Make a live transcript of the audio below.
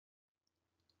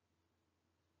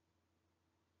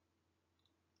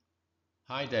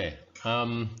Hi there.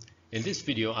 In this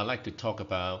video, I'd like to talk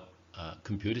about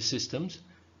computer systems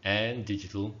and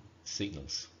digital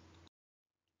signals.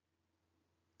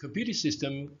 Computer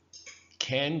system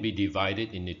can be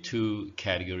divided into two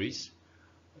categories.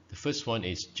 The first one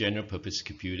is general purpose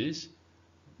computers.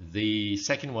 The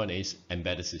second one is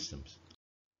embedded systems.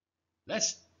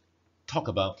 Let's talk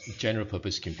about general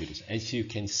purpose computers. As you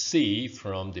can see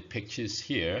from the pictures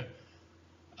here,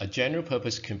 a general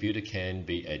purpose computer can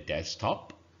be a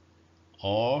desktop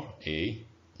or a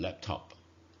laptop.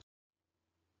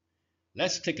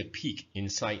 Let's take a peek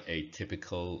inside a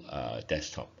typical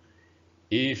desktop.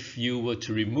 If you were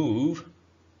to remove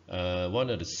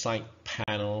one of the side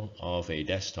panel of a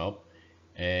desktop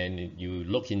and you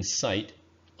look inside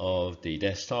of the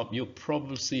desktop, you'll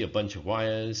probably see a bunch of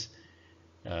wires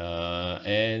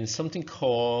and something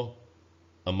called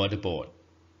a motherboard.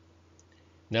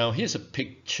 Now here's a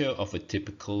picture of a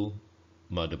typical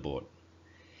motherboard.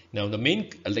 Now the main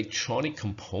electronic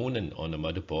component on the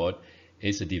motherboard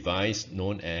is a device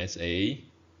known as a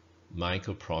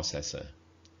microprocessor.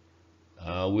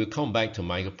 We'll come back to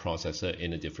microprocessor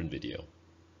in a different video.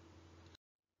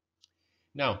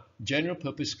 Now, general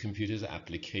purpose computers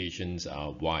applications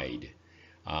are wide.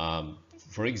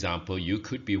 For example, you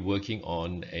could be working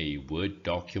on a Word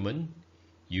document,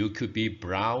 you could be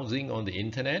browsing on the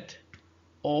internet,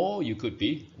 or you could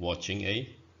be watching a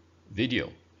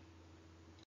video.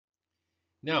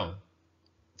 Now,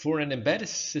 for an embedded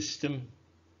system,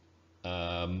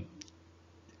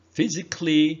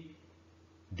 physically,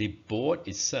 the board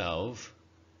itself,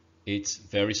 it's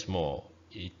very small.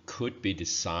 It could be the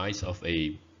size of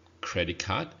a credit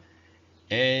card,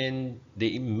 and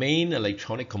the main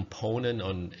electronic component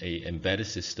on an embedded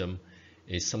system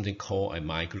is something called a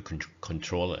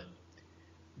microcontroller.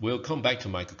 We'll come back to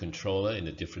microcontroller in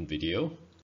a different video.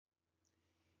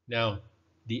 Now,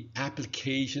 the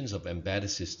applications of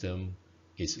embedded system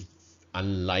is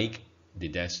unlike the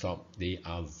desktop. They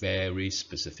are very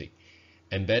specific.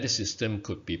 Embedded system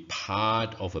could be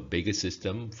part of a bigger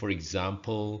system. For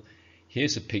example,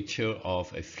 here's a picture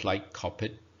of a flight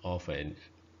cockpit of a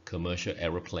commercial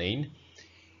aeroplane.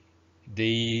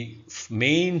 The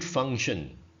main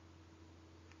function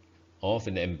of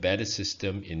an embedded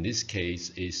system in this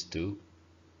case is to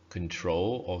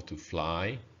control or to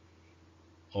fly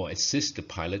or assist the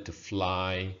pilot to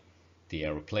fly the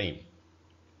aeroplane.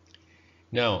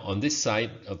 Now on this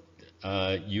side of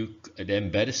the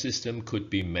embedded system could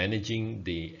be managing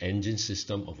the engine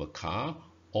system of a car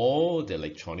or the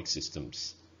electronic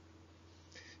systems.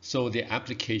 So the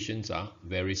applications are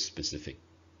very specific.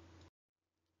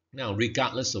 Now,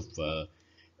 regardless of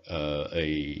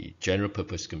a general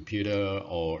purpose computer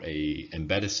or a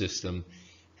embedded system,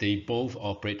 they both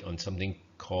operate on something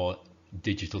called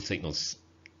digital signals.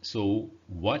 So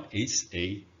what is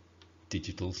a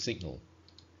digital signal?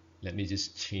 Let me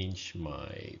just change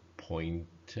my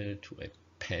pointer to a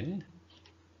pen.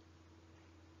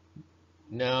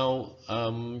 Now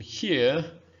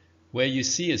here where you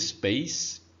see a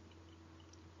space,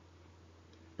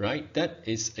 right, that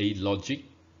is a logic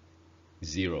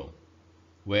 0.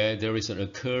 Where there is an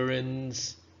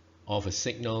occurrence of a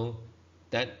signal,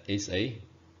 that is a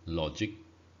logic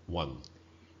 1.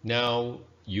 Now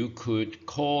you could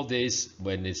call this,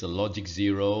 when it's a logic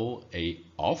 0, a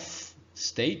off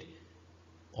state,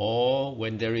 or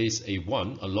when there is a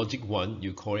 1, a logic 1,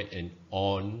 you call it an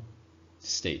on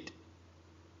state.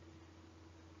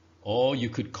 Or you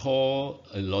could call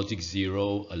a logic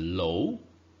 0 a low,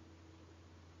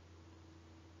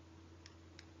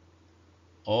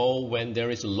 or when there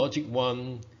is a logic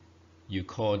 1, you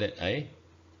call that a,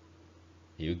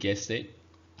 you guessed it,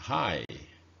 high.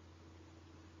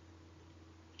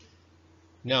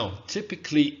 Now,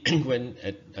 typically, when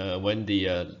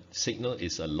the signal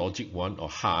is a logic 1 or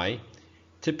high,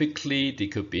 typically they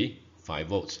could be 5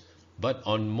 volts. But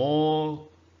on more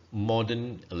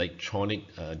modern electronic,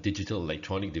 digital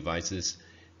electronic devices,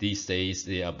 these days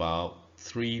they are about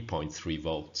 3.3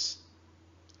 volts.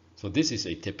 So this is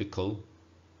a typical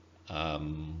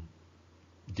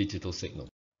digital signal.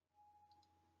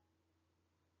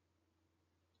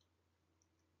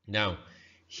 Now,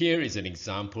 here is an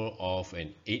example of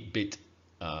an 8-bit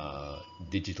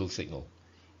digital signal.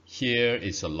 Here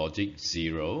is a logic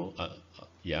 0,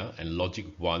 and logic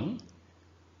 1,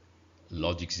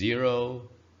 logic 0,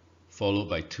 followed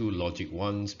by 2 logic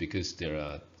 1s because there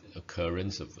are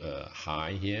occurrence of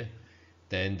high here.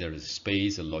 Then there is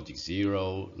space, a logic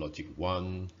 0, logic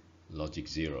 1, logic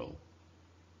 0.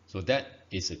 So that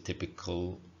is a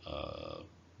typical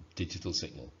digital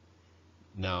signal.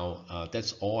 Now,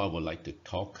 that's all I would like to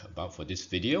talk about for this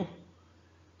video.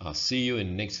 I'll see you in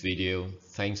the next video.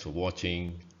 Thanks for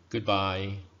watching.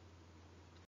 Goodbye.